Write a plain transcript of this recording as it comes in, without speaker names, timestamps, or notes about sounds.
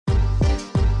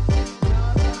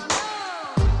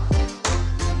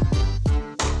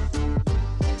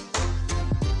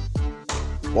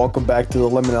Welcome back to the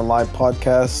Lemon and Lime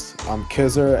podcast. I'm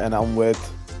Kizzer and I'm with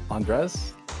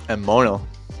Andres. And Mono.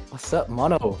 What's up,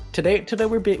 Mono? Today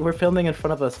we're filming in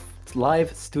front of a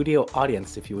live studio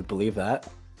audience, if you would believe that.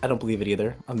 I don't believe it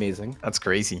either. Amazing. That's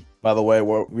crazy. By the way,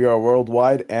 we are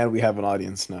worldwide and we have an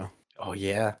audience now. Oh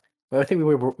yeah. Well, I think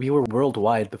we were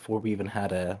worldwide before we even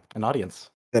had an audience.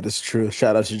 That is true.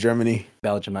 Shout out to Germany.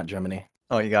 Belgium, not Germany.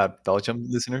 Oh, you got Belgium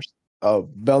listeners? Oh,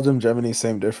 Belgium, Germany,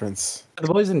 same difference. The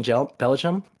boys in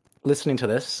Belgium listening to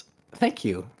this, thank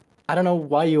you. I don't know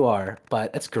why you are, but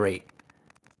it's great.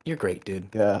 You're great, dude.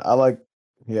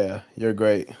 Yeah, you're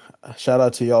great. Shout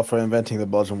out to y'all for inventing the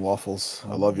Belgian waffles.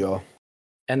 I love y'all.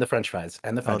 And the French fries.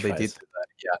 They did that.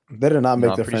 Yeah. They did not make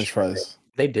No, the pretty French sure fries.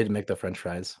 They did make the French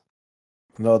fries.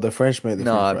 No, the French made the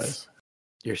No, French it's-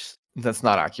 fries. That's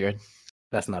not accurate.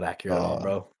 That's not accurate at all,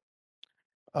 bro.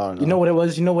 I don't know. You know what it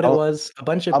was? I don't- A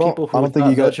bunch of I don't- people I who don't think thought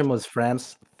you got- Belgium was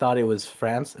France thought it was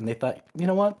France, and they thought, you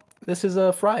know what? This is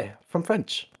a fry from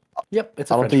French. Yep,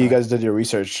 it's a I don't French think you fry. guys did your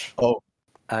research. Oh,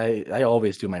 I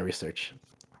always do my research.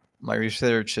 my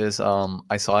research is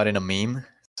I saw it in a meme,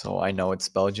 so I know it's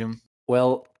Belgium.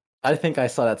 Well, I think I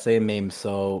saw that same meme,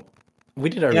 so we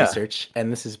did our Yeah. research, and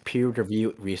this is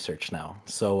peer-reviewed research now.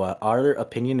 So our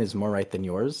opinion is more right than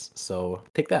yours, so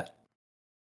take that.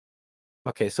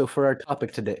 Okay, so for our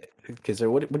topic today, Kizzer,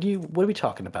 what are we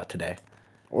talking about today?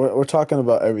 We're talking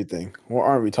about everything. What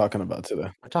aren't we talking about today?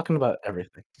 We're talking about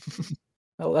everything.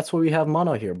 Oh, that's why we have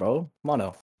Mono here, bro.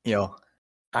 Mono. Yo.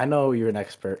 I know you're an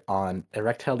expert on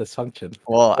erectile dysfunction.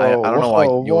 Well, I don't know why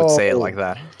you would say it whoa. like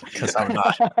that, because I'm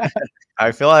not.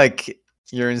 I feel like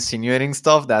you're insinuating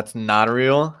stuff that's not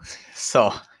real.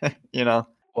 So, you know.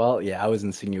 Well, yeah, I was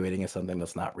insinuating something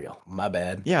that's not real. My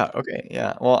bad. Yeah, okay,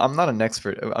 yeah. Well, I'm not an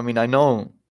expert. I mean, I know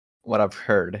what I've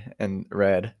heard and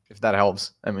read, if that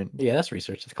helps. I mean, Yeah, that's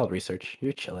research. It's called research.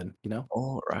 You're chilling, you know?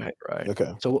 oh, right.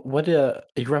 Okay. So what I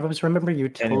remember you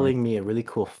telling me a really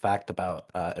cool fact about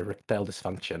erectile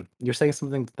dysfunction. You're saying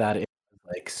something that is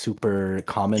like super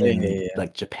common in Yeah.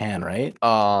 like Japan, right?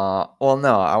 Well,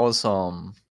 no, I was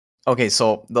okay,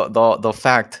 so the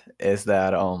fact is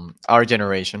that our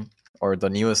generation or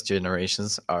the newest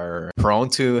generations are prone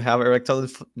to have erectile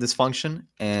dysfunction,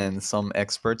 and some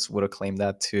experts would acclaim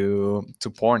that to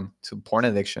porn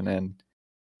addiction and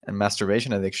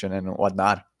masturbation addiction and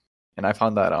whatnot. And I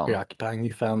found that Preoccupying.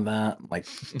 You found that like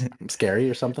scary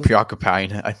or something?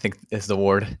 preoccupying, I think, is the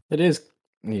word. It is,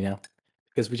 you know,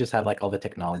 because we just have like all the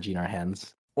technology in our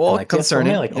hands. Well, And, like, we have so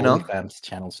many, concerning, like you know. OnlyFans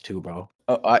channels too, bro.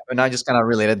 And I just kind of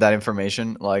related that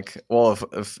information. Like, well,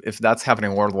 if that's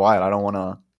happening worldwide, I don't want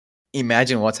to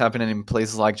imagine what's happening in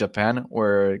places like Japan,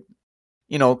 where,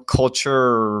 you know,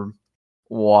 culture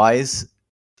wise,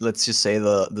 let's just say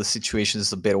the situation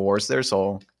is a bit worse there.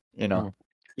 So, you know.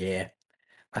 Yeah,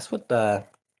 that's what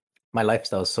my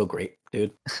lifestyle is so great,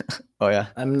 dude. Oh yeah.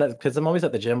 Because I'm always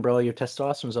at the gym, bro. Your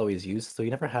testosterone's always used, so you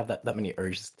never have that many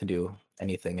urges to do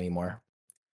anything anymore.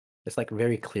 It's like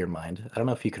very clear mind. I don't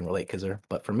know if you can relate, Kizzer,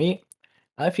 but for me,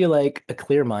 I feel like a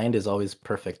clear mind is always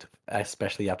perfect,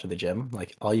 especially after the gym.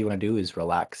 Like all you want to do is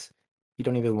relax. You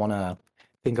don't even want to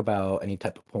think about any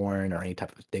type of porn or any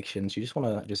type of addictions. You just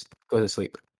want to just go to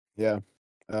sleep. Yeah,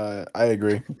 I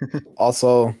agree.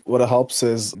 Also, what helps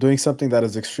is doing something that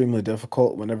is extremely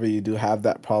difficult whenever you do have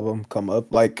that problem come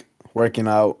up, like working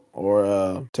out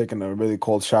or taking a really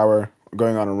cold shower, or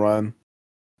going on a run.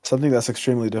 Something that's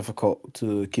extremely difficult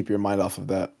to keep your mind off of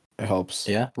that. It helps.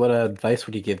 Yeah. What advice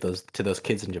would you give to those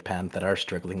kids in Japan that are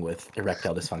struggling with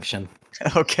erectile dysfunction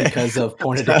Okay. because of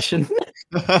porn addiction?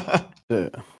 Yeah.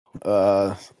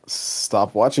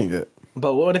 Stop watching it.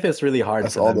 But what if it's really hard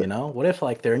That's for all them, that- you know? What if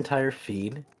like their entire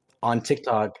feed on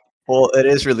TikTok? Well, it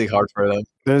is really hard for them.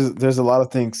 There's a lot of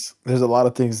things. There's a lot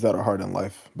of things that are hard in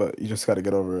life, but you just got to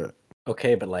get over it.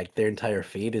 Okay, but like their entire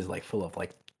feed is like full of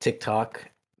like TikTok,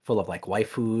 full of like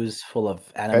waifus, full of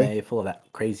anime, full of that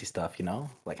crazy stuff, you know?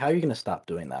 Like how are you gonna stop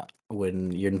doing that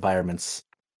when your environment's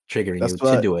triggering That's you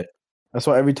what- to do it? That's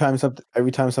why every time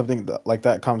something like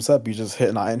that comes up, you just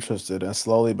hit not interested, and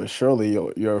slowly but surely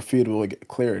your feed will get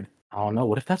cleared. I don't know.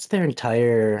 What if that's their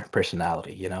entire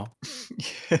personality, you know?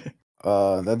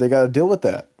 Then they got to deal with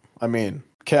that. I mean,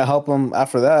 can't help them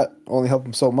after that. Only help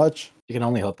them so much. You can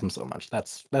only help them so much.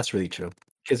 That's really true.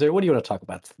 Kizzer, what do you want to talk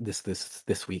about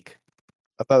this week?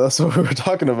 I thought that's what we were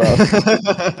talking about.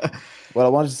 What I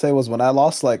wanted to say was when I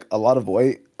lost like a lot of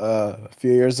weight a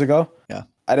few years ago. Yeah.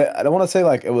 I don't want to say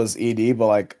like it was ED, but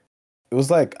like it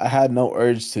was like I had no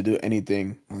urge to do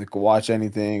anything, like watch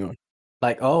anything. Or,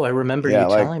 Like, oh, I remember Yeah, you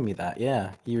like- telling me that.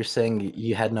 Yeah, you were saying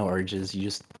you had no urges. You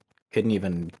just couldn't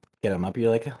even get them up.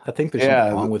 You're like, I think there's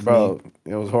something wrong with bro,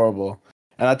 me. it was horrible.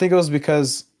 And I think it was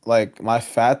because like my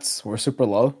fats were super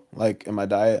low, like in my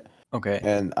diet, Okay.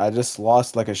 and I just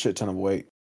lost like a shit ton of weight.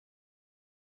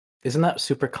 Isn't that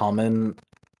super common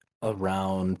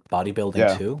around bodybuilding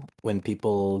Yeah. too? When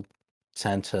people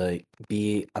tend to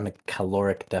be on a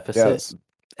caloric deficit, Yes.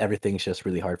 everything's just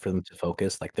really hard for them to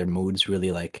focus. Like their mood's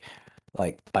really like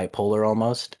bipolar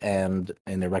almost, and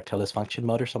in erectile dysfunction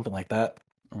mode or something like that.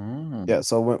 Mm. Yeah.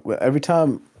 So every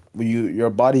time your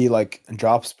body like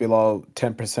drops below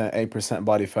 10%, 8%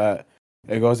 body fat,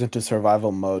 it goes into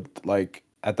survival mode. Like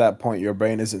at that point, your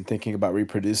brain isn't thinking about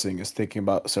reproducing; it's thinking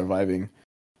about surviving.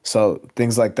 So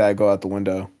things like that go out the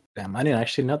window. Damn, I didn't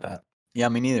actually know that. Yeah,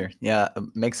 me neither. Yeah,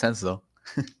 makes sense though.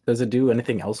 Does it do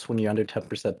anything else when you're under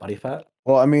 10% body fat?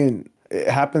 Well, I mean, it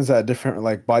happens at different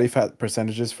like body fat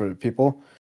percentages for people.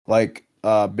 Like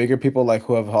bigger people like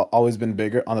who have always been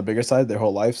bigger on the bigger side their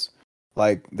whole lives,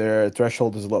 like their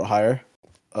threshold is a little higher.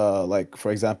 Like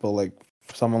for example, like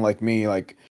for someone like me,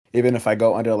 like even if I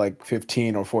go under like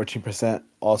 15 or 14%,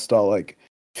 I'll start like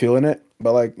feeling it.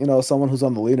 But like, someone who's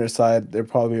on the leaner side, they're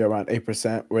probably around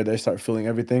 8% where they start feeling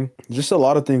everything. Just a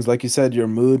lot of things. Like you said, your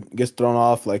mood gets thrown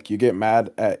off, like you get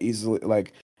mad at easily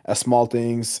like at small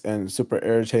things and super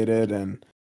irritated and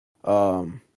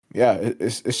um yeah,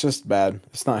 it's just bad.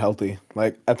 It's not healthy.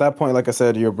 Like at that point, like I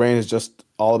said, your brain is just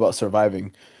all about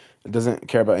surviving. It doesn't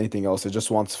care about anything else. It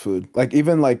just wants food. Like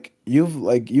even like you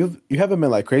haven't been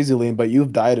like crazy lean, but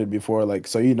you've dieted before, like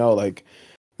so like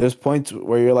there's points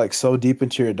where you're like so deep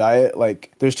into your diet.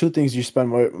 Like there's two things you spend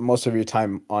most of your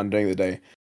time on during the day,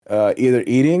 either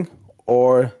eating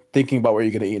or thinking about what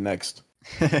you're gonna eat next.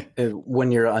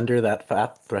 When you're under that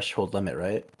fat threshold limit,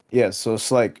 right? Yeah, so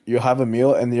it's like you have a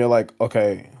meal and you're like,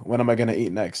 okay, when am I gonna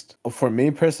eat next? For me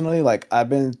personally, like I've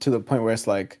been to the point where it's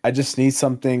like I just need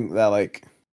something that like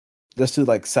just to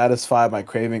like satisfy my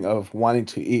craving of wanting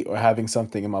to eat or having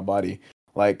something in my body.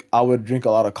 Like I would drink a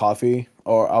lot of coffee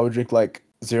or I would drink like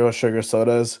zero sugar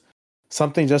sodas,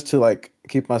 something just to like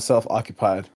keep myself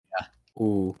occupied.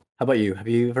 Ooh. How about you? Have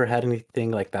you ever had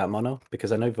anything like that, Mono?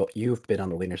 Because I know you've been on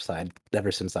the leaner side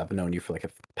ever since I've known you for like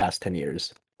the past 10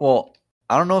 years. Well,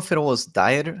 I don't know if it was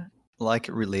diet like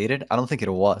related. I don't think it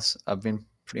was. I've been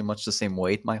pretty much the same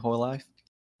weight my whole life.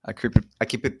 I keep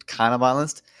it kind of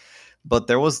balanced. But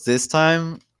there was this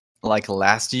time, like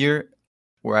last year,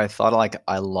 where I thought like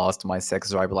I lost my sex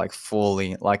drive like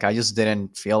fully. Like I just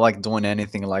didn't feel like doing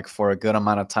anything like for a good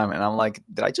amount of time. And I'm like,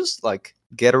 did I just like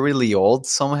get really old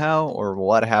somehow, or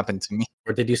what happened to me?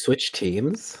 Or did you switch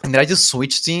teams? And did I just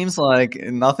switch teams? Like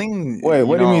nothing, Wait, you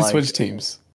what do you know, mean like. switch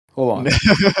teams? Hold on.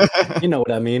 You know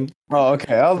what I mean? Oh,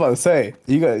 okay. I was about to say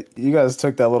you guys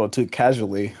took that a little too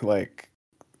casually. Like,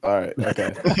 all right,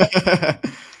 okay.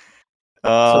 So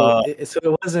uh,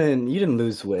 it wasn't, you didn't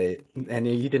lose weight and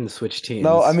you didn't switch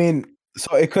No, I teams. mean,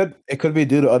 so it could be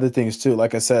due to other things too.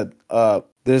 Like I said,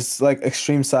 there's like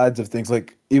extreme sides of things.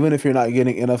 Like even if you're not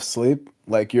getting enough sleep,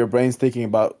 like your brain's thinking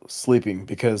about sleeping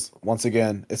because once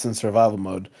again, it's in survival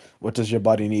mode. What does your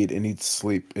body need? It needs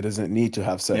sleep. It doesn't need to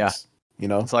have yeah, sex. You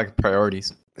know? it's like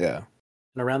priorities. Yeah.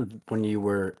 And around when you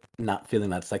were not feeling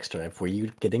that sex drive, were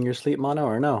you getting your sleep, Mono,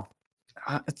 or no?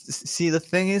 See, the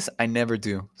thing is, I never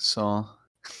do. So,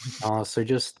 Oh, so you're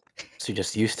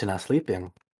just used to not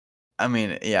sleeping. I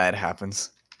mean, yeah, it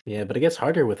happens. Yeah, but it gets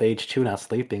harder with age too, not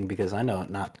sleeping, because I know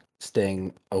not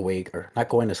staying awake or not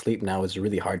going to sleep now is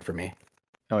really hard for me.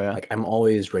 Oh yeah. Like I'm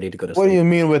always ready to go to What do sleep. you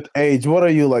mean with age? What are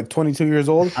you like 22 years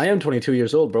old? I am 22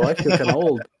 years old, bro. I feel kind of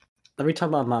old. Every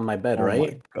time I'm on my bed, Oh my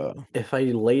right? God. If I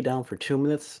lay down for 2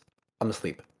 minutes, I'm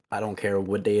asleep. I don't care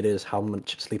what day it is, how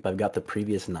much sleep I've got the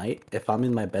previous night. If I'm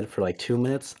in my bed for like 2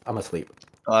 minutes, I'm asleep.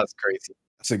 Oh, that's crazy.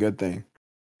 That's a good thing.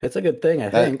 It's a good thing, I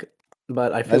That think,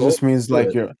 but I that feel old just means to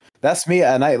like it. that's me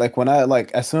at night. Like when I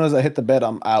like as soon as I hit the bed,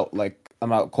 I'm out. Like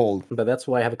I'm out cold. But that's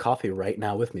why I have a coffee right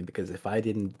now with me, because if I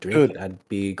didn't drink Dude, it, I'd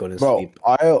be going to bro, sleep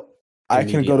I can go to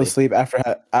immediately. sleep after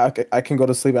I can go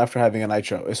to sleep after having a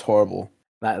nitro. It's horrible.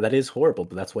 That is horrible,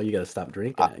 but that's why you got to stop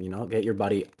drinking I, it, get your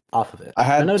body off of it. I I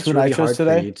know had it's two really nitros hard for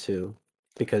today, you to,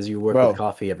 because you work with bro.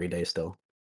 coffee every day still.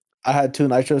 I had two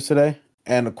nitros today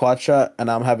and a quad shot, and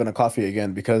I'm having a coffee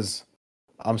again because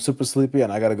I'm super sleepy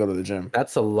and I gotta go to the gym.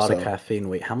 That's a lot of So caffeine.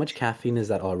 Wait, how much caffeine is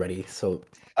that already? So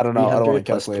I don't know. I don't want 300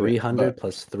 to plus calculate it, 300 but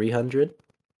plus 300?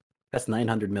 That's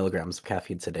 900 milligrams of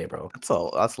caffeine today, bro. That's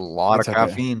a lot of it's okay.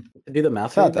 caffeine. Do the math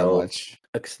It's for me, not that bro. much.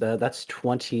 That's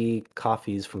 20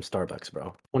 coffees from Starbucks,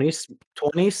 bro.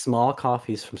 20 small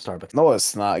coffees from Starbucks. No,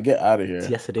 it's not. Get out of here.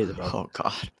 Yes, it is, bro. Oh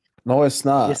god. No, it's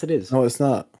not. Yes, it is. No, it's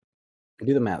not.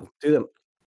 Do the math.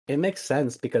 It makes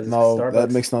sense because No, that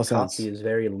Starbucks makes no coffee sense. is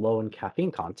very low in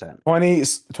caffeine content. 20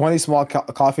 small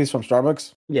coffees from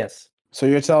Starbucks. Yes. So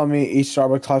you're telling me each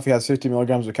Starbucks coffee has 50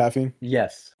 milligrams of caffeine?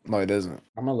 Yes. No, it doesn't.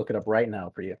 I'm gonna look it up right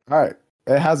now for you. All right.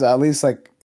 It has at least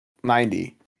like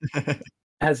 90.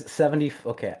 Has 70.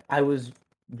 Okay, I was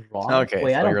wrong. Okay,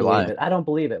 Wait, I so don't you're believe lying. it. I don't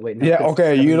believe it. Wait, no. Yeah, 'Cause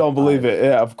okay, you don't believe 75. it.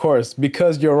 Yeah, of course.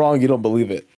 Because you're wrong, you don't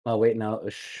believe it. Oh, wait, no. It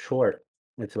was short.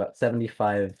 It's about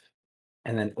 75.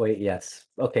 And then, wait, yes.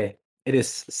 Okay. It is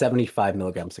 75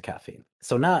 milligrams of caffeine.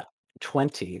 So not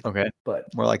 20, Okay, but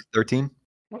more like 13.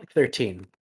 more like 13.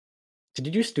 Did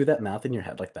you just do that math in your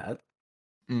head like that?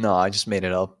 No, I just made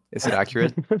it up. Is it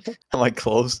accurate? Am I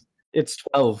close? It's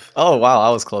 12. Oh wow, I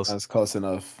was close. That's close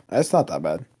enough. It's not that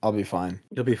bad. I'll be fine.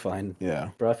 You'll be fine. Yeah.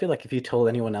 Bro, I feel like if you told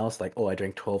anyone else, like, oh, I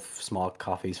drank 12 small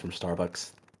coffees from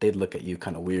Starbucks, they'd look at you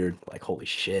kind of weird, like, holy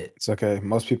shit. It's okay.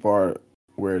 Most people are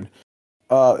weird.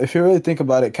 If you really think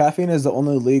about it, caffeine is the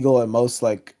only legal and most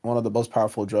like one of the most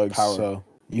powerful drugs. So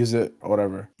use it or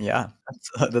whatever. Yeah,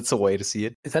 that's a way to see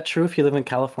it. Is that true if you live in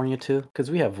California too?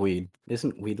 Because we have weed.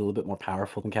 Isn't weed a little bit more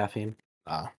powerful than caffeine?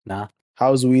 Nah. Nah.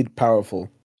 How is weed powerful?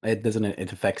 It doesn't.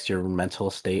 It affects your mental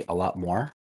state a lot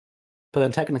more. But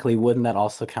then technically, wouldn't that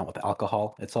also count with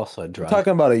alcohol? It's also a I'm drug.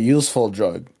 talking about a useful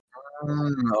drug.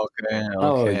 Okay.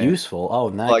 Oh, useful. Oh,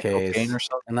 in that Like case, cocaine or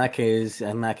something? in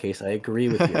that case, I agree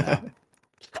with you now.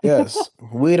 Yes.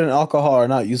 Weed and alcohol are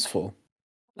not useful.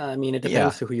 I mean, it Yeah.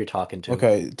 depends to who you're talking to.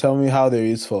 Okay, tell me how they're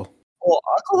useful. Well,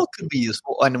 alcohol could be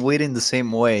useful and weed in the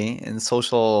same way in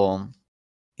social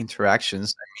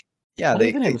interactions. I mean, yeah, Not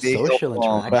even in they help. social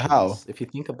But interactions. how? If you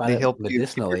think about They it help you keep your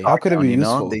medicinally, How could it down, be you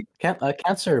know? useful? They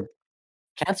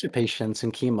cancer patients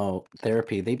in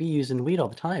chemotherapy, they be using weed all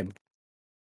the time.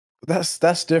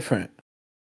 That's different.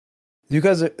 You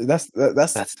guys are that's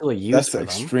That's still a use that's for them.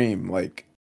 extreme. Like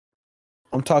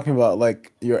I'm talking about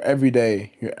like your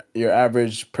everyday, your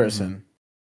average person.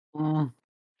 Mm,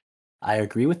 I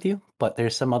agree with you, but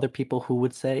there's some other people who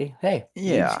would say, "Hey,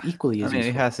 yeah. weed's equally I as mean, it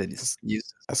useful." has its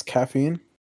uses. That's caffeine?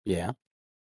 Yeah.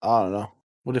 I don't know.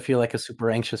 What if you're like a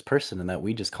super anxious person and that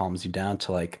weed just calms you down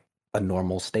to like a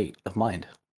normal state of mind?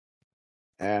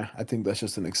 I think that's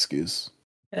just an excuse.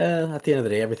 At the end of the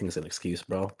day, everything's an excuse,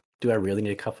 bro. Do I really need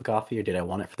a cup of coffee or did I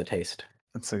want it for the taste?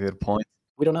 That's a good point.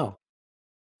 We don't know.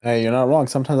 Hey, you're not wrong.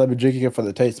 Sometimes I've been drinking it for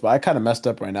the taste, but I kind of messed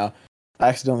up right now. I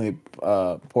accidentally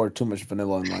poured too much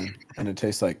vanilla in mine, and it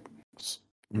tastes like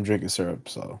I'm drinking syrup.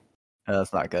 So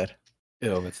That's not good.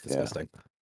 Ew, it's disgusting.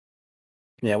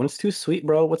 Yeah, when it's too sweet,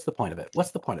 bro, what's the point of it?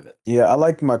 What's the point of it? yeah, I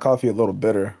like my coffee a little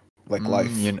bitter, like life.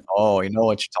 You know what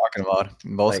you're talking about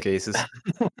in most Like- cases.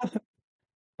 How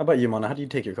about you, Mona? How do you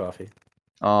take your coffee?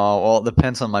 Well, it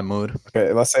depends on my mood.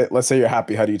 Okay, let's say you're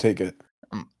happy. How do you take it?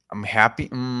 I'm happy.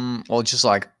 Well, just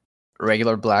like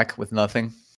regular black with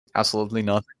nothing, absolutely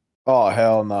nothing. Oh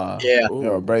hell nah. Yeah.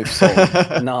 You're a Ooh. brave soul.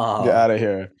 No. Get out of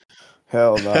here.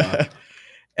 Hell nah.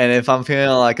 And if I'm feeling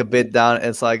like a bit down,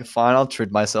 it's like fine, I'll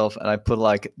treat myself, and I put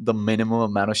like the minimum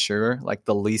amount of sugar, like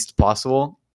the least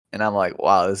possible, and I'm like,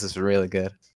 wow, this is really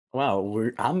good. Wow,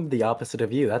 I'm the opposite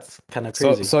of you. That's kind of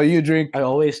So crazy. you drink. I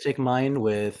always take mine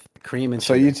with cream and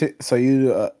So sugar.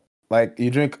 you like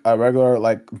you drink a regular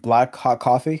like black hot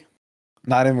coffee,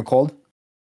 not even cold.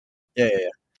 Yeah.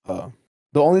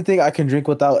 The only thing I can drink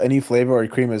without any flavor or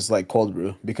cream is like cold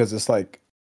brew because it's like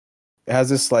it has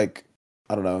this like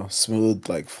I don't know smooth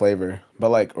like flavor. But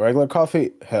like regular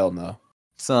coffee, hell no.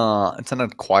 It's an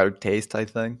acquired taste, I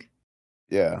think.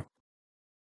 Yeah,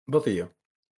 Both of you.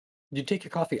 You take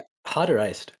your coffee hot or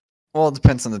iced? Well, it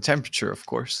depends on the temperature, of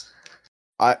course.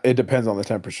 it depends on the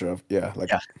temperature of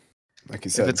like you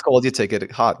If said. it's cold, you take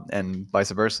it hot, and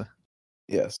vice versa.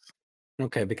 Yes.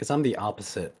 Okay, because I'm the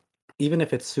opposite. Even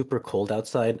if it's super cold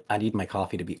outside, I need my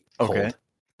coffee to be cold. Okay.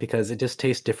 Because it just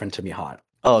tastes different to me hot.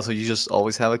 Oh, so you just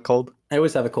always have it cold? I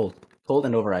always have it cold. Cold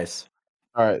and over ice.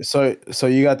 All right. So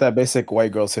you got that basic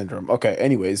white girl syndrome. Okay.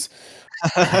 Anyways,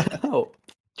 Oh,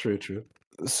 true.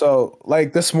 so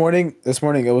like this morning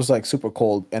it was like super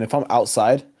cold, and if I'm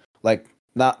outside, like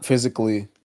not physically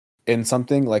in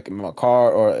something like in my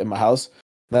car or in my house,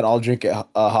 then I'll drink it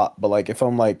hot. But like if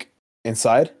I'm like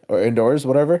inside or indoors,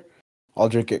 whatever, I'll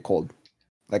drink it cold,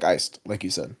 like iced, like you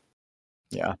said.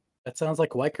 Yeah. That sounds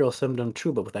like white girl syndrome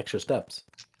true, but with extra steps.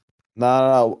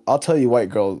 No, I'll tell you, white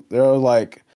girl, they're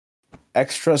like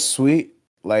extra sweet,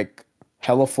 like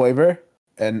hella flavor,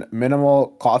 and minimal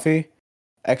coffee,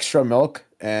 extra milk,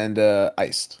 and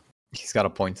iced. He's got a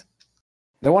point.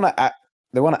 They want to act.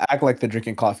 They want to act like they're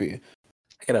drinking coffee.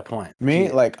 I get a point. Me,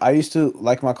 Gee, like I used to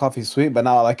like my coffee sweet, but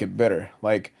now I like it bitter.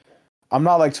 Like I'm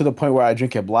not like to the point where I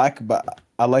drink it black, but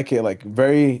I like it like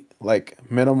very like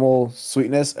minimal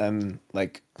sweetness and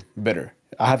like bitter.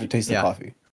 I have to taste the Yeah.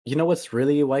 coffee. you know what's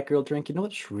really a white girl drink? You know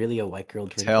what's really a white girl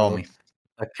drink? Tell bro? me.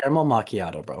 A caramel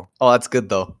macchiato, bro. Oh, that's good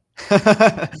though.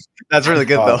 That's really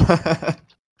good though.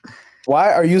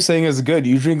 Why are you saying it's good?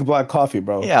 You drink black coffee,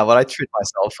 bro. Yeah, but I treat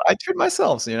myself. I treat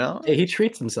myself, you know? Hey, he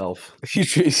treats himself. He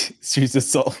treats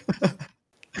itself.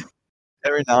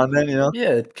 Every now and then, you know?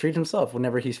 Yeah, treat himself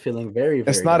whenever he's feeling very,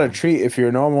 very It's not a down. treat if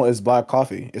your normal is black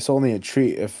coffee. It's only a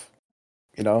treat if,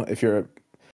 if you're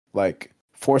like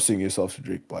forcing yourself to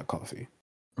drink black coffee.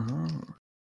 Oh,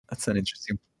 that's an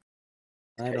interesting.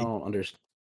 I don't understand.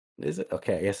 Is it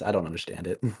okay? I guess I don't understand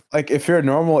it. Like if your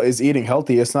normal is eating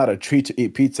healthy, it's not a treat to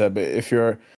eat pizza. But if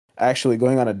you're actually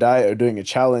going on a diet or doing a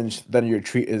challenge, then your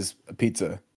treat is a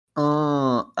pizza.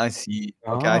 I see.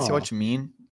 Okay, I see Oh. what you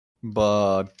mean,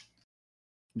 but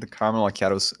the caramel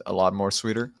macchiato is a lot more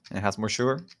sweeter and it has more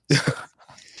sugar,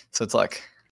 so it's like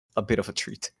a bit of a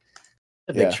treat.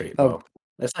 A big Yeah. treat, No, bro.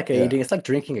 It's like yeah. eating. It's like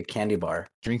drinking a candy bar.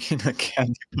 Drinking a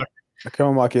candy bar. A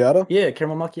caramel macchiato. Yeah,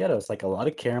 caramel macchiato. It's like a lot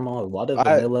of caramel, a lot of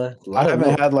I vanilla, a I lot of haven't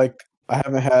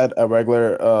milk. had a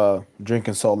regular drink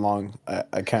in so long.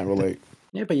 I can't relate.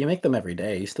 Yeah, but you make them every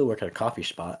day. You still work at a coffee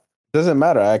spot. Doesn't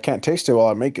matter. I can't taste it while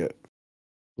I make it.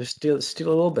 Just steal a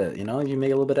little bit. You know, you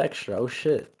make a little bit extra. Oh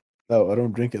shit. No, I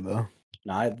don't drink it though.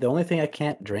 No, the only thing I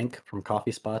can't drink from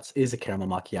coffee spots is a caramel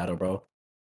macchiato, bro.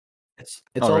 It's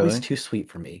Oh, always really? too sweet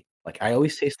for me. Like I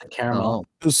always taste the caramel. Oh,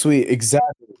 Too sweet.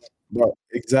 Exactly, bro.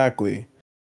 Exactly.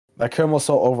 That caramel's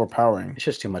so overpowering. It's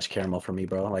just too much caramel for me,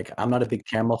 bro. Like I'm not a big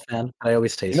caramel fan. I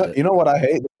always taste it. You know what I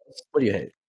hate? What do you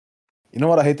hate? You know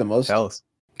what I hate the most? tell us.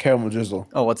 Caramel drizzle.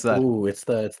 Oh, what's that? Ooh, it's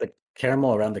the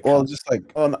caramel around the Well, cup. just like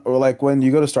or like when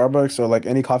you go to Starbucks or like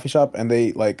any coffee shop and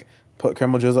they like put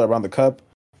caramel drizzle around the cup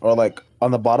or like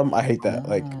on the bottom. I hate that.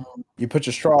 Like Oh. you put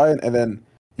your straw in and then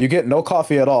you get no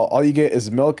coffee at all. All you get is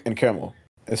milk and caramel.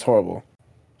 It's horrible.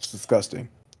 It's disgusting.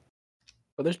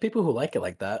 But there's people who like it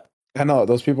like that. I know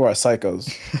those people are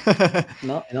psychos.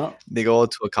 No, They go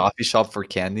to a coffee shop for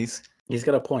candies. he's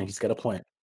got a point. He's got a point.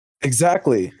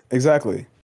 Exactly.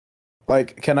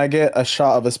 Like, can I get a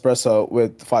shot of espresso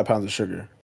with 5 pounds of sugar?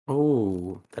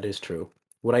 Oh, that is true.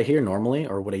 What I hear normally,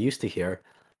 or what I used to hear,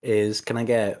 is can I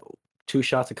get 2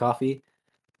 shots of coffee,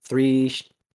 3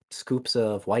 scoops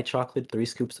of white chocolate, 3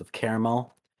 scoops of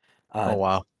caramel, Oh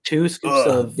wow. 2 scoops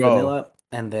of bro. vanilla,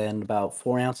 and then about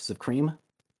 4 ounces of cream.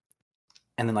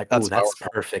 And then like, That's oh, that's powerful.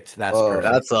 perfect. That's Ugh.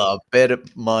 perfect. That's a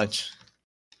bit much.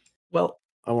 Well,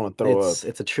 I want to throw up.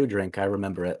 it's a true drink. I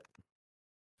remember it.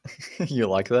 You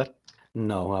like that?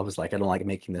 No, I was like, I don't like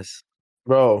making this.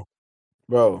 Bro.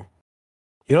 You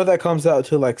know that comes out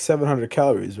to like 700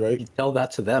 calories, right? You tell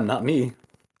that to them, not me.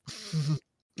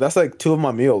 That's like 2 of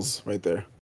my meals right there.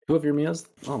 2 of your meals?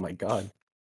 Oh my god.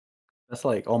 That's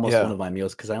like almost Yeah. one of my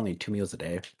meals because I only eat 2 meals a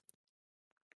day.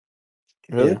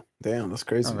 Really? Yeah. Damn, that's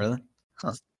crazy. Oh really?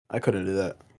 Huh. I couldn't do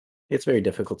that. It's very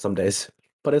difficult some days,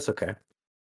 but it's okay.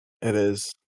 It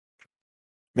is.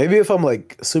 Maybe if I'm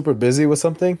like super busy with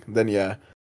something, then yeah.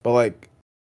 But like,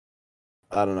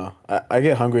 I don't know. I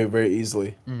get hungry very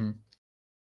easily. Mhm.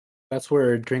 That's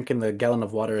where drinking the gallon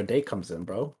of water a day comes in,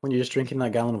 bro. When you're just drinking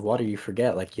that gallon of water, you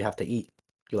forget like you have to eat.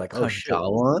 You're like, oh A shit.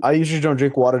 gallon? I usually don't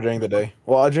drink water during the day.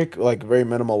 Well, I drink like very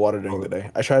minimal water during the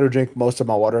day. I try to drink most of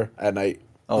my water at night.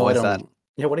 Oh, I what's that? don't.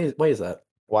 Yeah, why is that?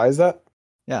 Why is that?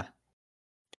 Yeah.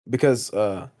 Because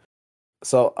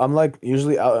so I'm like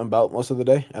usually out and about most of the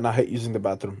day, and I hate using the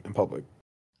bathroom in public.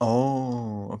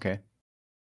 Oh, okay.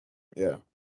 Yeah.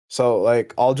 So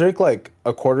like I'll drink like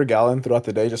a quarter gallon throughout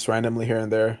the day, just randomly here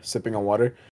and there, sipping on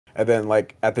water. And then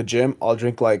like at the gym, I'll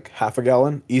drink like half a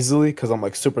gallon easily because I'm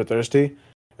like super thirsty.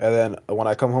 And then when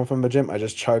I come home from the gym, I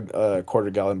just chug a quarter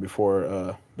gallon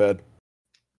before bed.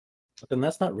 But then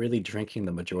that's not really drinking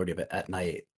the majority of it at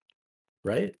night,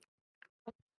 right?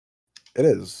 It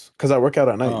is because I work out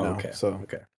at night Oh, now. okay. So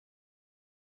Okay.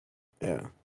 yeah,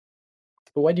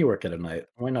 But why do you work at a night?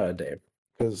 Why not a day?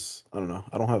 because I don't know,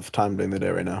 I don't have time during the day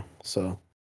right now. So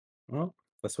Well,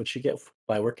 that's what you get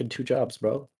by working 2 jobs,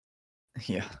 bro.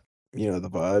 Yeah. you know the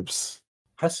vibes.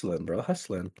 Hustling, bro.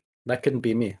 Hustling. That couldn't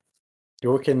be me.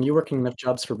 You're working enough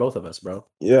jobs for both of us, bro.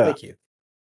 Yeah, Thank you.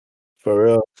 for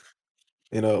real.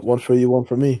 You know, one for you, one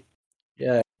for me.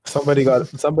 Yeah. Somebody got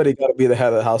to be the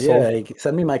head of the household. Yeah.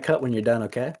 Send me my cut when you're done,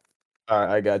 okay? All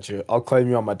right, I got you. I'll claim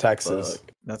you on my taxes.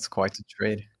 Fuck. That's quite a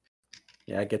trade.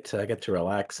 Yeah, I get to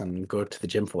relax and go to the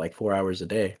gym for like 4 hours a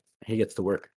day. He gets to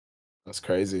work. That's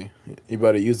crazy. You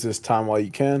better use this time while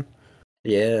you can.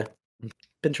 Yeah.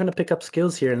 Been trying to pick up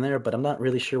skills here and there, but I'm not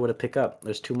really sure what to pick up.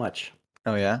 There's too much.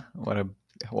 Oh yeah?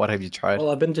 What have you tried?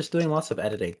 Well, I've been just doing lots of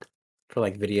editing for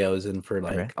like videos and for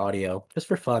like Okay. audio, just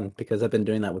for fun because I've been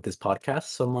doing that with this podcast.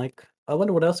 So I'm like, I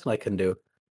wonder what else I can do.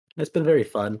 It's been very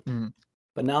fun. Mhm.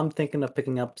 But now I'm thinking of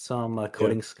picking up some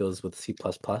coding skills with C++.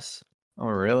 Oh,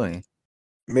 really?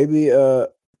 Maybe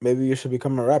you should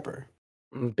become a rapper.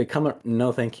 Become a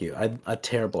no, thank you. I'm a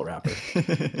terrible rapper.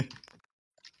 I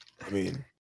mean,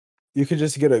 you could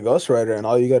just get a ghostwriter and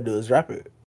all you gotta do is rap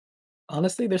it.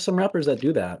 Honestly, there's some rappers that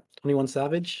do that. 21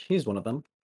 Savage, he's one of them.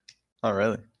 Oh,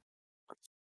 really?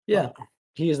 Yeah,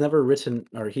 he's never written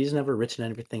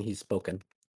anything he's spoken.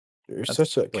 You're That's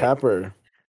such a wait. capper.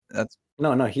 That's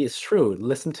No, he is true.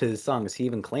 Listen to his songs. He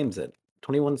even claims it.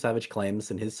 21 Savage claims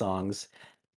in his songs.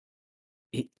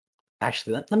 He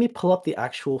actually let me pull up the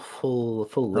actual full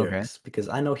okay. lyrics because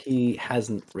I know he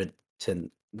hasn't written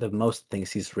the most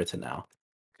things he's written now.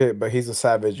 Okay, but he's a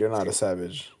savage. You're not a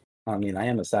savage. I mean, I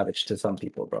am a savage to some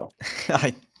people, bro.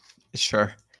 I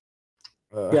sure.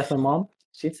 You ask my mom,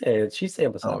 she'd say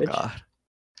I'm a Oh savage. God.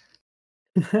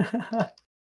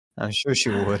 I'm sure she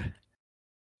would.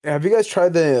 Have you guys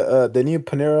tried the new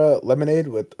Panera lemonade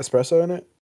with espresso in it?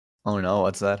 Oh no,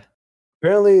 what's that?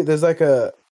 Apparently, there's like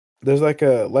a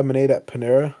lemonade at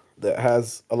Panera that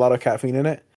has a lot of caffeine in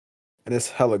it, and it's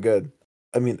hella good.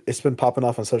 I mean, it's been popping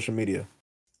off on social media.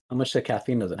 How much the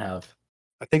caffeine does it have?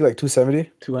 I think like 270,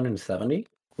 270?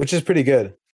 which is pretty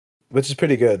good.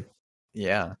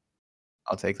 Yeah,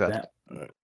 I'll take that.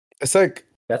 It's like,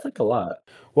 That's like a lot.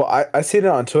 well, I seen it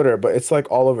on Twitter, but it's like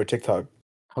all over TikTok.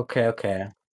 Okay.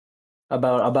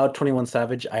 About 21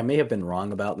 Savage, I may have been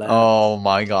wrong about that. Oh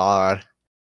my God.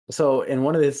 So in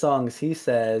one of his songs, he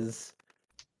says,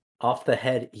 off the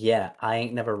head, yeah, I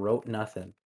ain't never wrote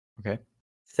nothing. Okay.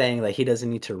 Saying that he doesn't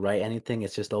need to write anything,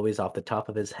 it's just always off the top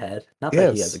of his head. Not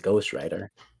that he has a Yes, ghostwriter.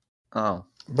 Oh,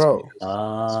 bro.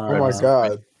 Oh my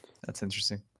God. that's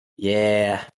interesting.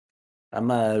 Yeah. I'm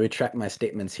gonna retract my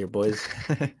statements here, boys.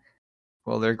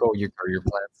 Well, there go your career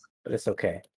plans. But it's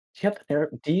okay. Do you have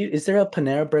Panera? Is there a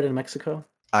Panera Bread in Mexico?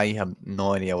 I have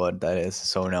no idea what that is,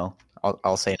 so no.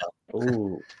 I'll say no.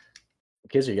 Ooh.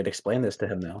 Kids, you gotta explain this to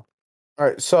him now. All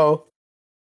right, so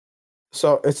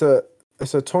it's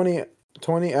a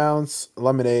 20 ounce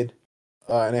lemonade,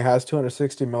 and it has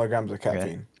 260 milligrams of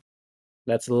caffeine.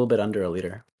 That's a little bit under a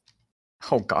liter.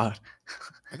 Oh God.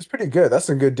 It's pretty good. That's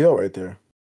a good deal right there.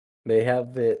 They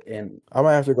have it in. I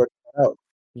might have to go check it out.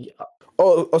 Yeah,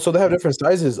 Oh, so they have different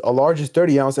sizes. A large is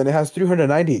 30 ounce and it has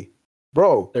 390.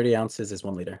 Bro, 30 ounces is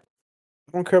 1 liter.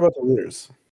 I don't care about the liters.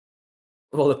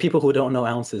 Well, the people who don't know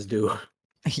ounces do.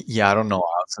 Yeah, I don't know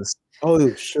ounces.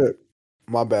 Oh shit.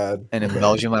 My bad. And in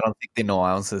Belgium, I don't think they know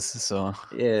ounces. So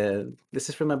Yeah, this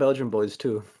is for my Belgian boys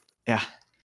too. yeah.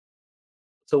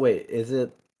 So wait, is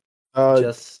it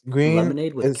just green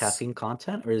lemonade with is caffeine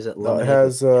content, or is it no, it lemonade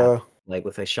has with like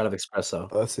with a shot of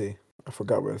espresso? let's see. I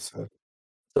forgot what it said.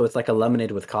 So it's like a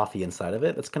lemonade with coffee inside of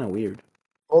it. That's kind of weird.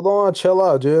 Hold on, chill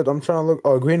out, dude. I'm trying to look.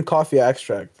 Oh, green coffee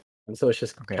extract. And so it's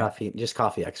just Okay. caffeine, just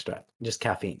coffee extract, just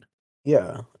caffeine.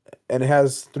 Yeah, and it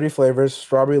has 3 flavors: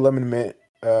 strawberry, lemon, mint,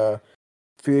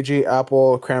 Fuji,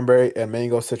 apple, cranberry, and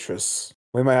mango citrus.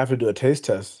 We might have to do a taste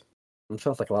test. It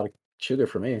sounds like a lot of sugar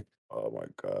for me. Oh my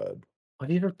God. Have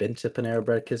you ever been to Panera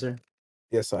Bread, Kizzer?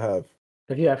 Yes, I have.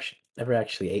 Have you ever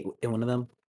actually ate in one of them?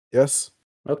 Yes.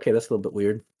 Okay, that's a little bit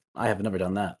weird. I have never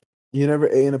done that. You never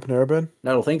ate in a Panera Bread? I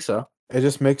don't think so. It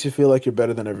just makes you feel like you're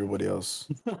better than everybody else.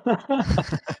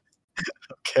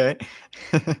 Okay.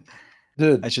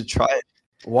 Dude, I should try it.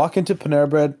 walk into Panera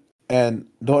Bread and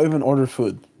don't even order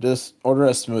food. Just order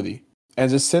a smoothie. And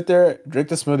just sit there, drink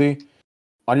the smoothie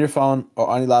on your phone or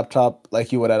on your laptop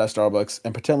like you would at a Starbucks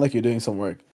and pretend like you're doing some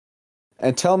work.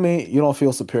 And tell me you don't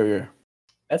feel superior.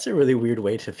 That's a really weird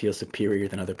way to feel superior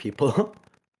than other people.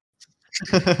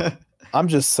 I'm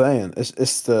just saying,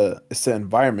 it's the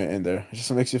environment in there. It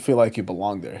just makes you feel like you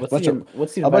belong there. What's Bunch the of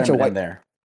environment a bunch of white in there?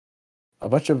 a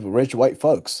bunch of rich white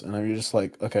folks, and then you're just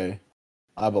like, okay,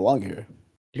 I belong here.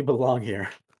 You belong here.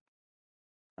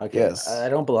 Okay, Yes. I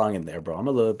don't belong in there, bro. I'm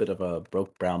a little bit of a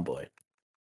broke brown boy.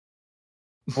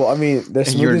 Well, I mean, their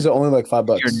And you're- smoothies are only like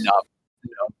 $5. You're not.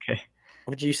 Okay.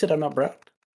 What you said? I'm not brown.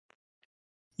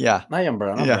 Yeah. I am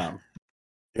brown. I'm Yeah. brown,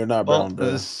 You're not Well, brown,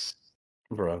 bro.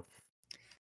 bro.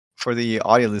 for the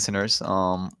audio listeners,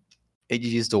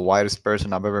 AGG is the whitest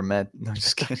person I've ever met. No,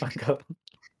 just kidding. Fuck up.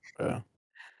 Yeah.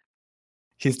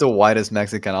 He's the whitest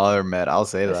Mexican I've ever met. I'll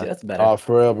say See, that. that's better. Oh,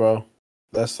 for real, bro.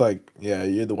 That's like, yeah,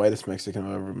 you're the whitest Mexican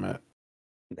I've ever met.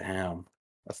 Damn,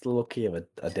 that's a little key of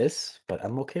a diss, but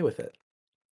I'm okay with it.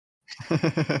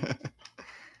 I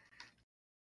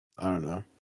don't know.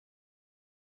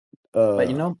 But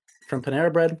you know, from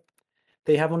Panera Bread,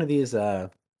 they have one of these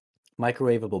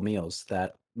microwavable meals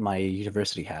that my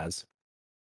university has.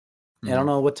 I don't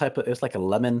know what type of. It was like a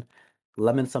lemon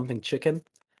something chicken,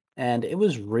 and it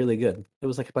was really good. It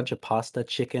was like a bunch of pasta,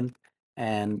 chicken,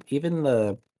 and even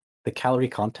the calorie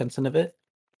contents in of it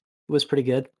was pretty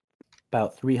good.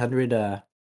 About 300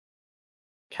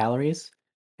 calories,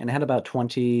 and it had about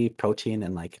 20 protein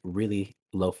and like really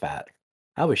low fat.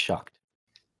 I was shocked.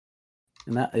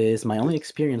 And that is my only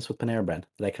experience with Panera Bread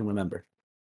that I can remember.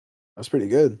 That's pretty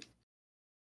good.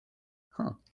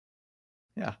 Huh.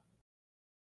 Yeah.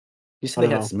 You said I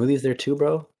they don't had know. smoothies there too,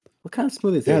 bro? What kind of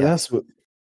smoothies they Yeah, have? that's what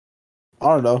I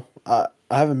don't know. I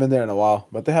haven't been there in a while,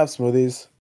 but they have smoothies,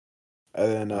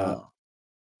 and then Oh.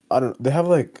 I don't. They have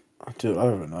like, dude, I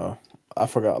don't even know. I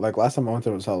forgot. Like last time I went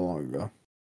there was how long ago?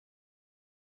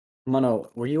 Mono,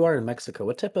 where you are in Mexico,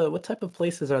 what type of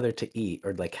places are there to eat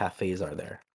or like cafes are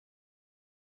there?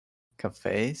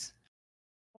 Cafes.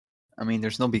 I mean,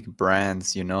 there's no big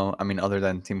brands, you know. I mean, other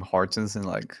than Tim Hortons and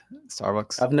like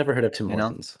Starbucks, I've never heard of Tim you know.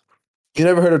 Hortons. You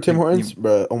never heard of Tim You Hortons,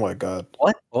 bro? Oh my god,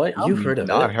 what? What? How have You've you heard of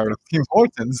not it? heard of Tim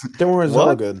Hortons? Tim Hortons is hella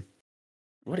What? good.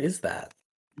 What is that?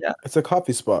 Yeah, It's a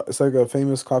coffee spot. It's like a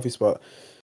famous coffee spot.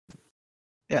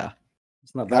 yeah.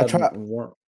 It's not I that try.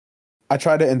 warm. I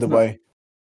tried it in It's not. Dubai.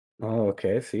 Oh,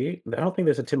 okay. See, I don't think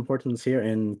there's a Tim Hortons here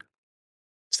in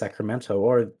Sacramento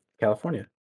or California.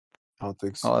 I don't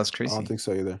think. Oh, that's I don't crazy. think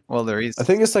so either. Well, there I is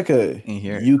think it's like a in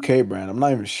here. UK brand. I'm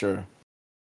not even sure.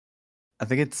 I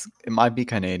think it might be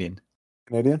Canadian.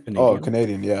 Canadian? Oh, Canadian.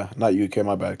 Canadian. Yeah, not UK.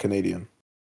 My bad. Canadian.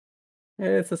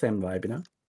 Yeah, it's the same vibe, you know.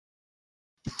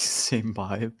 Same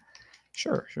vibe.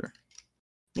 Sure, sure.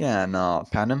 Yeah, no,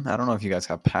 Panem. I don't know if you guys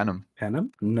have Panem.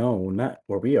 Panem? No, not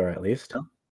where we are at least. No?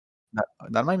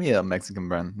 That might be a Mexican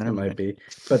brand. It Never might mind. be,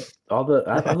 but all the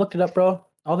I've looked it up, bro.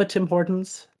 All the Tim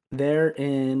Hortons, they're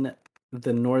in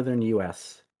the northern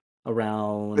U.S. They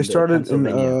around started in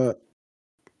Pennsylvania.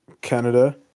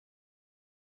 Canada.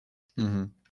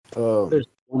 Mm-hmm. There's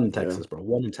one in Yeah. Texas, bro.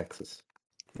 One in Texas.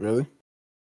 Really?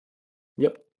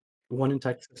 Yep, one in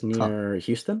Texas Huh. near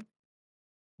Houston.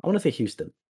 I want to say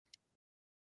Houston.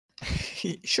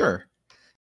 Sure.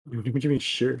 What do you mean,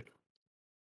 sure,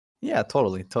 Yeah,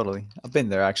 totally, totally. I've been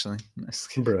there actually.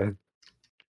 bro?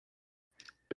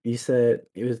 You said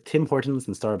it was Tim Hortons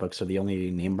and Starbucks are the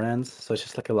only name brands, so it's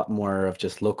just like a lot more of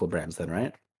just local brands, then,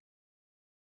 right?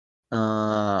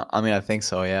 I mean, I think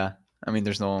so. Yeah. I mean,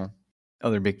 there's no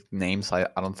other big names. I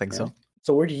don't think Yeah. so.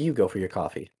 So where do you go for your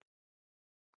coffee?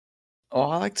 Oh,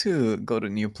 I like to go to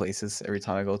new places every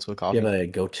time I go to a Do you coffee. have a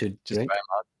go-to Just drink? try 'em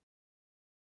out.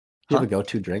 Do you have Huh? a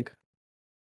go-to drink?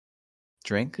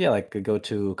 Drink? Yeah, like a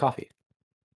go-to coffee.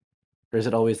 Or is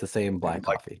it always the same black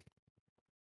Like, coffee?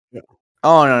 Yeah.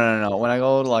 oh no. When I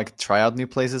go to like try out new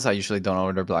places, I usually don't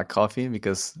order black coffee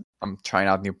because I'm trying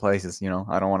out new places. You know,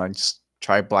 I don't want to just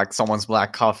try someone's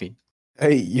black coffee.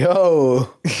 Hey, yo.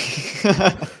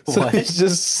 So What? it's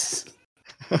just.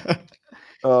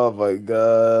 Oh my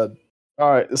god. All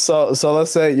right. So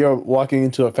let's say you're walking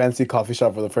into a fancy coffee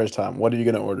shop for the first time. What are you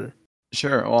gonna order?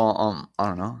 Sure. Well, I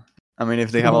don't know. I mean,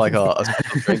 if they have like a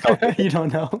special drink, I'll take it. You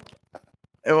don't know?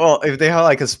 Well, if they have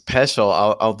like a special,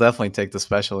 I'll definitely take the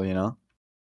special. You know.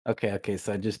 Okay,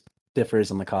 so it just differs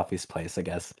on the coffee's place, I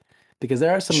guess. Because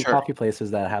there are some Sure. coffee places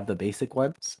that have the basic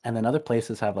ones, and then other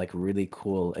places have like really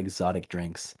cool exotic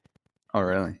drinks. Oh,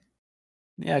 really?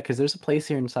 Yeah, because there's a place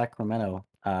here in Sacramento.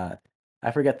 I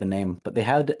forget the name, but they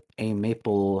had a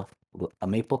maple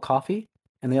coffee,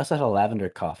 and they also had a lavender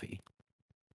coffee.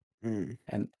 Mm,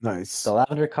 And nice. the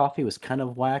lavender coffee was kind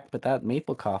of whack, but that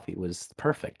maple coffee was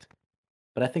perfect.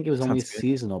 But I think it was only Sounds good.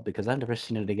 seasonal because I've never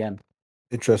seen it again.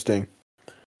 Interesting.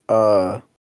 How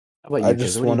about I you,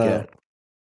 just Kaiser? What do you wanna. get?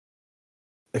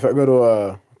 If I go to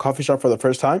a coffee shop for the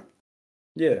first time,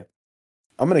 Yeah.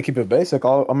 I'm gonna keep it basic.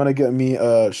 I'm gonna get me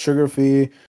a sugar-free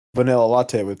vanilla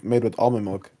latte made with almond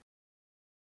milk.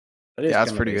 That is Yeah, that's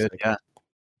kind of pretty good. basic. Yeah.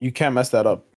 You can't mess that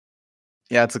up.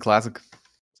 Yeah, it's a classic.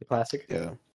 It's a classic.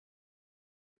 Yeah.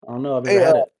 I don't know. I've never Hey,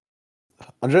 had it.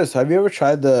 Andres, have you ever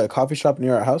tried the coffee shop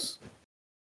near our house?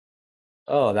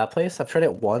 Oh, that place? I've tried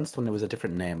it once when it was a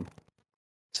different name.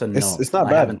 So no, It's not I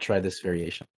bad. haven't tried this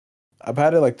variation. I've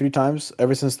had it like 3 times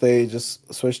ever since they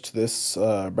just switched to this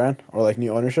brand or like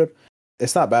new ownership.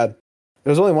 It's not bad.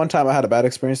 There was only one time I had a bad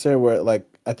experience there where like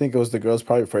I think it was the girl's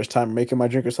probably first time making my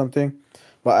drink or something,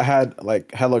 but I had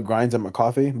like hella grinds in my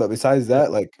coffee. But besides Yeah.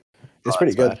 that, like Oh, it's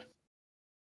pretty that's good. bad.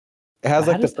 It has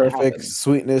How like the does that perfect happen?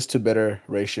 sweetness to bitter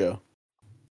ratio.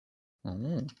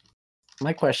 Mm.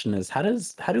 My question is, how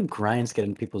do grinds get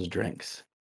in people's drinks?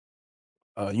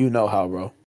 You know how,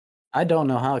 bro. I don't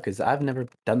know how because I've never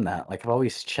done that. Like I've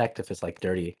always checked if it's like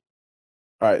dirty.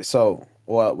 All right, so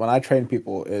when I train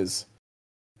people is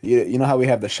you know how we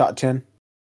have the shot tin.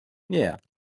 Yeah.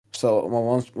 So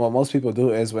what most people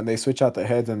do is when they switch out the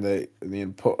heads and they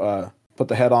put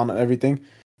the head on and everything,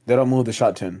 they don't move the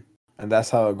shot tin. and that's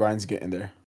how grinds get in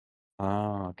there.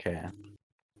 Oh, okay.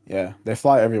 Yeah, they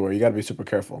fly everywhere. You got to be super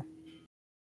careful.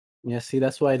 Yeah, see,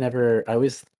 that's why I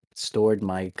always stored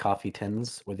my coffee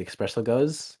tins where the espresso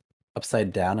goes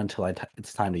upside down until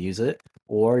it's time to use it,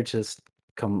 or just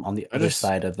come on the I other just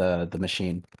side of the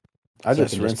machine I so I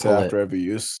just can just rinse it pull it. after every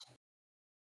use.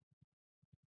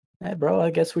 Hey, bro, I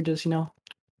guess we're just,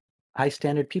 high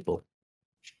standard people.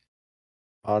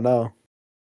 Oh no,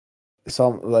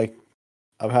 some like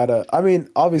I've had a. I mean,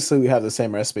 obviously we have the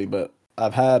same recipe, but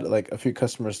I've had like a few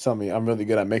customers tell me I'm really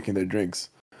good at making their drinks.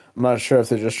 I'm not sure if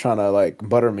they're just trying to like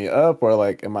butter me up or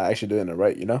like am I actually doing it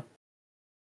right, you know?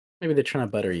 Maybe they're trying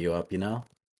to butter you up, you know?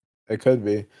 It could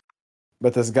be.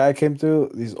 But this guy came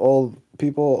through, these old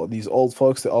people, these old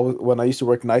folks that always when I used to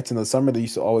work nights in the summer, they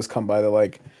used to always come by to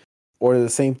like order the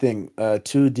same thing,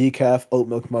 two decaf oat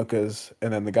milk mochas,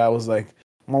 and then the guy was like,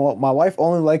 my wife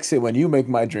only likes it when you make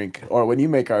my drink or when you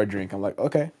make our drink. I'm like,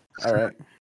 okay, all right.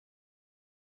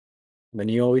 Then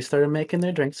you always started making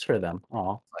their drinks for them.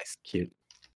 Oh, Nice. cute.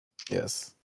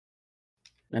 Yes.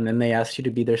 And then they asked you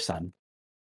to be their son.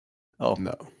 Oh,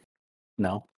 No.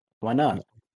 No, why No. not?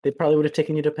 They probably would have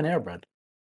taken you to Panera Bread.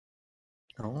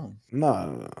 oh, No,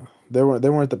 no, no. They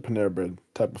weren't the Panera Bread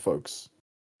type of folks.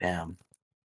 Damn.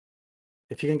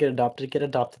 If you can get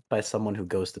adopted by someone who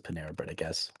goes to Panera Bread, I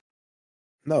guess.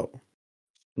 No.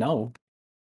 No,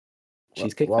 Wh-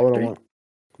 Cheesecake Why would I Factory. want?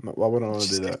 No, why would I want to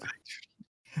do Cheesecake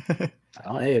that? Factory.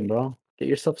 Oh, hey, bro, get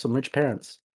yourself some rich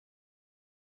parents.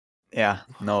 Yeah,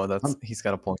 no, I'm he's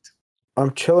got a point.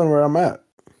 I'm chilling where I'm at,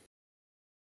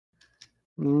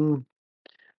 Mm,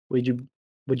 would you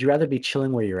would you rather be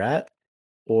chilling where you're at,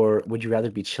 or would you rather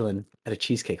be chilling at a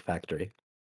Cheesecake Factory?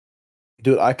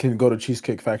 dude. I can go to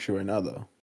Cheesecake Factory right now though.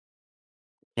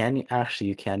 Can you? Actually,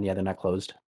 you can. Yeah, they're not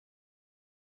closed.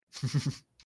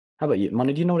 How about you,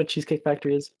 Money? Do you know what a Cheesecake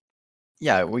Factory is?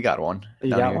 Yeah, we got one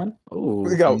You down got here. one? They Oh.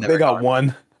 I've got never they got gone.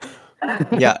 one.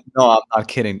 Yeah, no, I'm not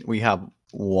kidding. We have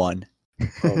one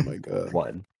Oh my god.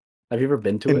 One. Have you ever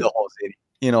been to in the it? whole city.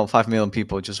 5 million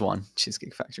people, just one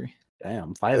Cheesecake Factory.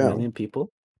 Damn, 5 Damn. million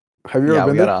people? Have you ever Yeah,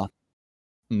 we been got there?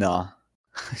 a. Nah,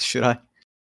 should I?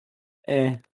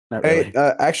 Eh, not Hey, really.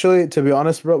 actually, to be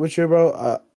honest, bro, with you,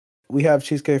 bro, we have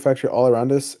Cheesecake Factory all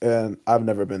around us, and I've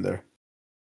never been there.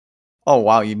 Oh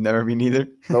wow, you've never been either.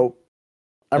 Nope.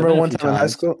 I I've remember been a one few time in high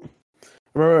times. school.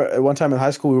 One time in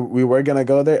high school, we were gonna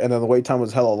go there, and then the wait time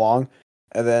was hella long,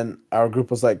 and then our group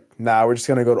was like, "Nah, we're just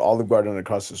gonna go to Olive Garden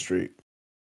across the street."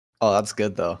 Oh, that's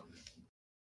good though.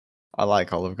 I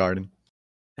like Olive Garden.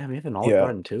 Damn, we have an Olive Yeah.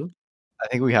 Garden too? I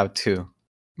think we have two,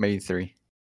 maybe three.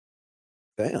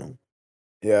 Damn.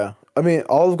 Yeah. I mean,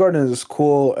 Olive Garden is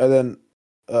cool, and then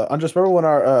I just remember when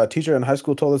our teacher in high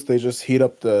school told us they just heat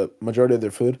up the majority of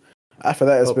their food. After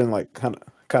that, it's Oh, been like kind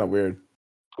of weird.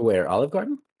 where? Olive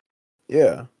Garden?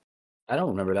 Yeah. I don't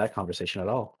remember that conversation at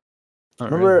all.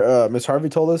 Not really. Remember, Miss Harvey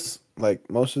told us like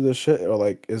most of this shit or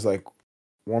like is like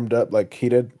warmed up, like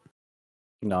heated.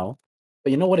 No.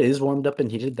 But you know what is warmed up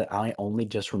and heated that I only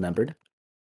just remembered?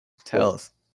 Tell What?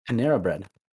 us. Panera Bread.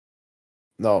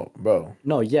 No, bro.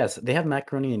 No, yes, they have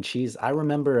macaroni and cheese. I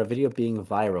remember a video being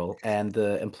viral, and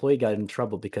the employee got in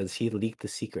trouble because he leaked the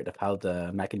secret of how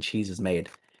the mac and cheese is made.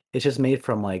 It's just made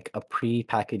from like a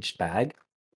pre-packaged bag.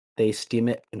 They steam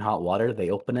it in hot water, they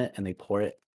open it, and they pour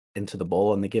it into the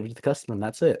bowl, and they give it to the customer, and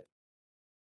that's it.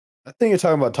 I think you're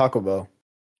talking about Taco Bell.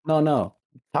 No, no.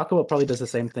 Taco Bell probably does the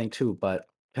same thing too, but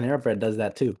Panera Bread does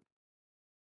that too.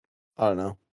 I don't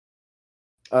know.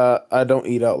 I don't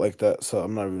eat out like that, so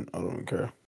I'm not even. I don't even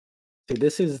care. See,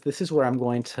 this is where I'm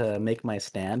going to make my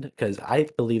stand because I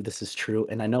believe this is true,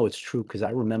 and I know it's true because I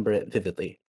remember it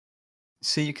vividly.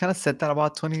 See, you kind of said that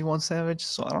about 21 Savage,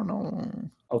 so I don't know.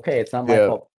 Okay, it's not my Yeah.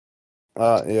 fault.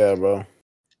 Yeah, bro.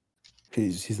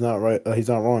 He's not right. He's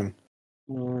not wrong.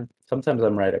 Sometimes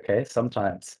I'm right, okay?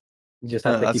 Sometimes. You just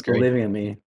have to That's keep great. believing in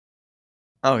me.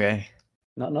 Okay.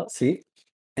 No, no, see?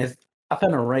 It's, I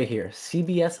found it right here.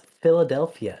 CBS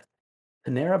Philadelphia.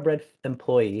 Panera Bread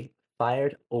employee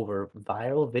fired over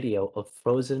viral video of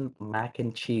frozen mac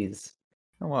and cheese.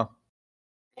 Oh well.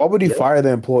 Why would he Yep. fire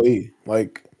the employee?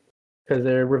 Like, Because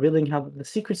they're revealing how the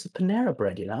secrets of Panera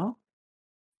Bread, you know?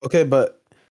 okay, but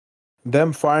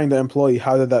them firing the employee,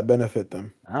 how did that benefit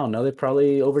them? I don't know. They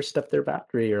probably overstepped their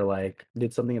boundary or like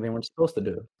did something they weren't supposed to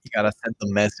do. You gotta send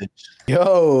the message.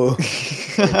 Yo,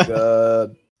 my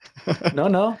God. No,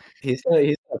 no. He's got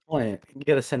a point. You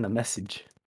gotta send a message.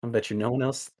 I bet you no one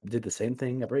else did the same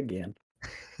thing ever again.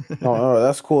 No, no,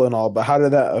 that's cool and all, but how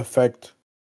did that affect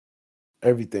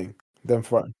everything? Them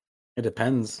firing. It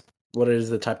depends. What is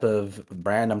the type of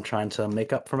brand I'm trying to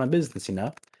make up for my business, you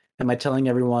know? Am I telling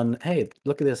everyone, hey,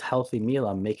 look at this healthy meal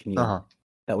I'm making you Uh-huh.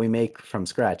 that we make from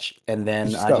scratch? And You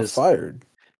then just I got just, fired.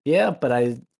 yeah,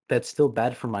 but that's still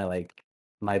bad for my I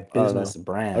don't know. business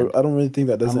brand. I don't really think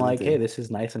that does I'm like, hey, anything. this is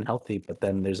nice and healthy, but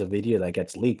then there's a video that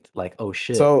gets leaked. Like, oh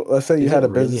shit, So let's say you is it had a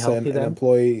really business and healthy an then?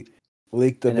 employee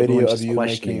leaked a And video everyone's of just you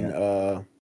questioning making it.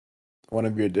 one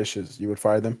of your dishes. You would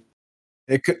fire them.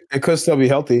 It could still be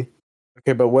healthy.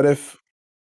 Okay, but what if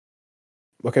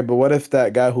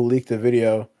that guy who leaked the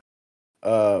video,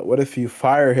 what if you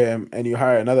fire him and you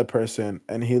hire another person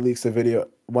and he leaks the video,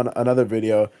 another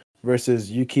video, versus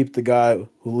you keep the guy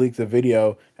who leaked the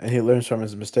video and he learns from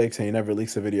his mistakes and he never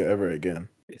leaks the video ever again.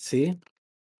 See,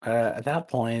 at that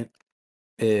point,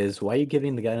 is why are you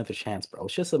giving the guy another chance, bro?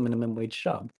 It's just a minimum wage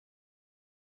job.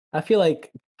 I feel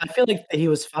like he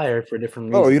was fired for a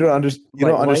different Oh, reason. you don't Why is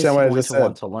understand he what I going just to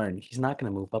want said. to learn? He's not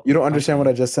going to move up You in the don't understand what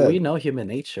company. I just We said. know human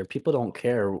nature. People don't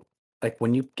care. Like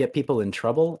when you get people in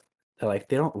trouble, they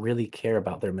don't really care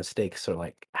about their mistakes or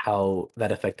like how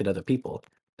that affected other people.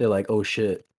 They're like, oh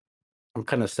shit, I'm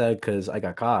kind of sad because I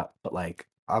got caught, but like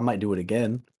I might do it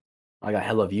again. I got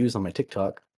hella views on my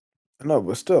TikTok. No,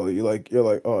 but still, you're like,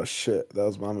 oh shit, that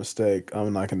was my mistake.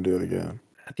 I'm not gonna do it again.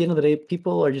 At the end of the day,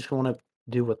 people are just going to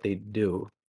do what they do.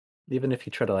 Even if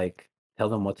you try to like tell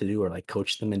them what to do or like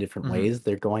coach them in different Hmm. ways,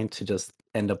 they're going to just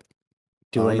end up I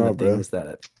don't doing the know, bro. things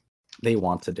that they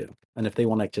want to do. And if they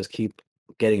want to just keep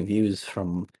getting views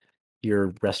from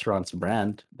your restaurant's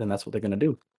brand, then that's what they're going to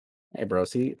do. Hey, bro,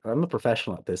 see, I'm a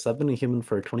professional at this. I've been a human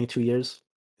for 22 years.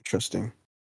 Interesting.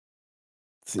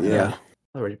 So, Yeah. yeah.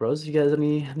 Alrighty, bros. You guys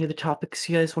any other topics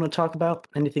you guys want to talk about?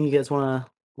 Anything you guys want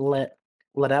to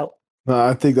let out? No,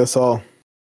 I think that's all.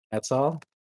 That's all.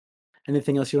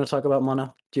 Anything else you want to talk about,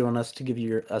 Mono? Do you want us to give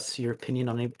your opinion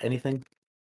on anything?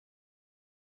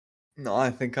 No, I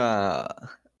think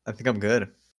I'm good.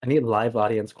 Any live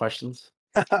audience questions?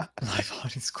 Live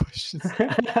audience questions.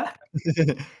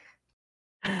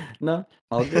 No,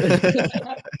 all good.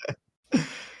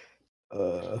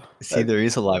 See, there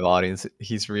is a live audience.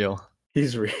 He's real.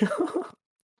 He's real.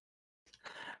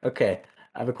 Okay,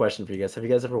 I have a question for you guys. Have you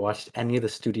guys ever watched any of the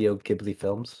Studio Ghibli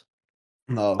films?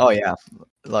 No. Oh yeah,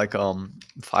 like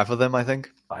 5 of them I think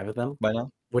 5 of them? by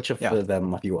now. Which of Yeah.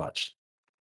 them have you watched?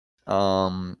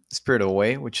 Spirit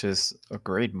Away, which is a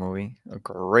great movie. A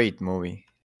great movie.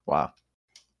 Wow.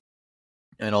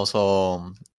 And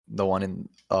also the one in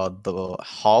the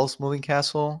Hall's Moving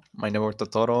Castle, My Neighbor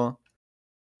Totoro,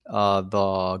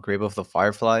 the Grave of the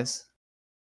Fireflies.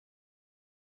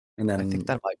 And I think then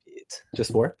that might be it.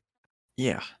 just 4?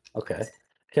 Yeah. Okay.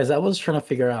 Because I was trying to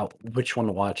figure out which one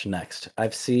to watch next.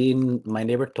 I've seen My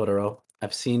Neighbor Totoro,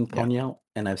 I've seen Yeah. Ponyo,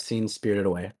 and I've seen Spirited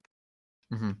Away.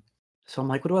 Hmm. So I'm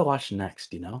like, what do I watch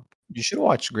next, you know? You should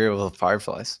watch Grave of the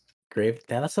Fireflies. Grave?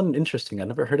 Yeah, that's something interesting. I've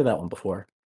never heard of that one before.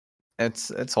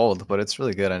 It's old, but it's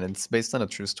really good, and it's based on a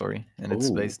true story, and it's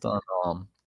Ooh. based on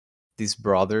these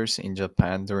brothers in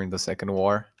Japan during the Second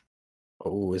War.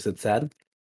 Oh, is it sad?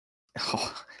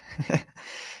 Oh,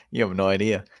 you have no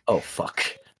idea. Oh, fuck.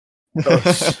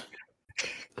 Oh,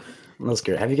 I'm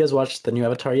scared. Have you guys watched the new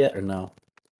Avatar yet or no?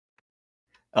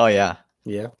 Oh yeah,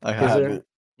 Yeah. I I have. haven't.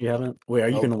 You haven't? Wait, are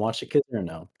you Nope. gonna watch it, kids, or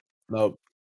no? Nope.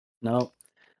 No.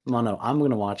 Mono, I'm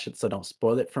gonna watch it, so don't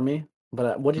spoil it for me.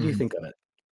 But what did you Mhm. think of it?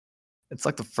 It's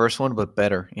like the first one, but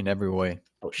better in every way.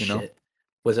 Oh You know, shit.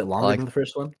 Was it longer like than the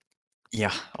first one?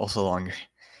 yeah, also longer.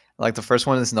 Like the first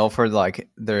one is known for like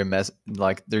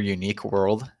like their unique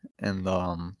world and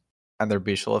their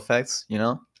visual effects. You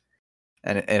know,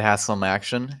 and it has some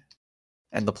action,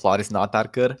 and the plot is not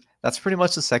that good. That's pretty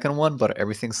much the second one, but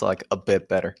everything's like a bit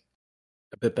better.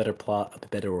 A bit better plot, a bit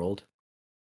better world.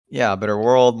 Yeah, better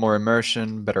world, more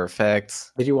immersion, better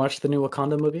effects. Did you watch the new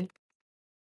Wakanda movie?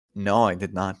 No, I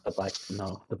did not. The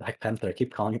Black Panther. I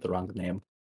keep calling it the wrong name.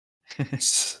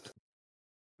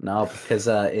 No, because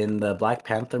in the Black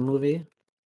Panther movie.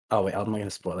 Oh wait, I'm not gonna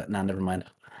spoil it. Nah, never mind.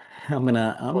 I'm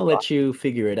gonna let you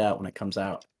figure it out when it comes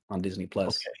out on Disney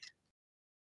Plus. Okay.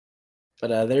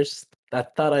 But I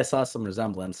thought I saw some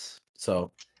resemblance.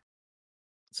 So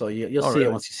you'll Oh, see it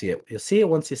really? once you see it. You'll see it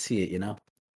once you see it, you know?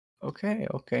 Okay,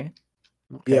 okay.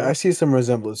 Yeah, I Okay. see some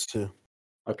resemblance too.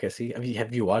 Okay, see.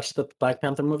 Have you watched the Black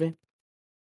Panther movie?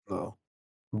 No.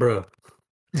 Bruh.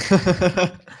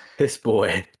 This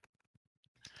boy.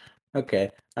 Okay.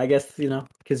 I guess,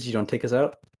 because you don't take us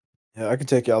out. Yeah, I can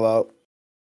take y'all out.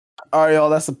 All right, y'all.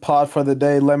 That's the pod for the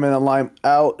day. Lemon and lime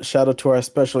out. Shout out to our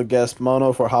special guest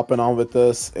Mono for hopping on with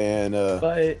us and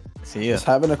Bye. See ya. just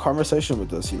having a conversation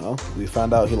with us. We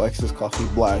found out he likes his coffee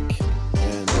black,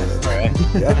 and All right.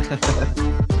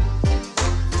 yeah.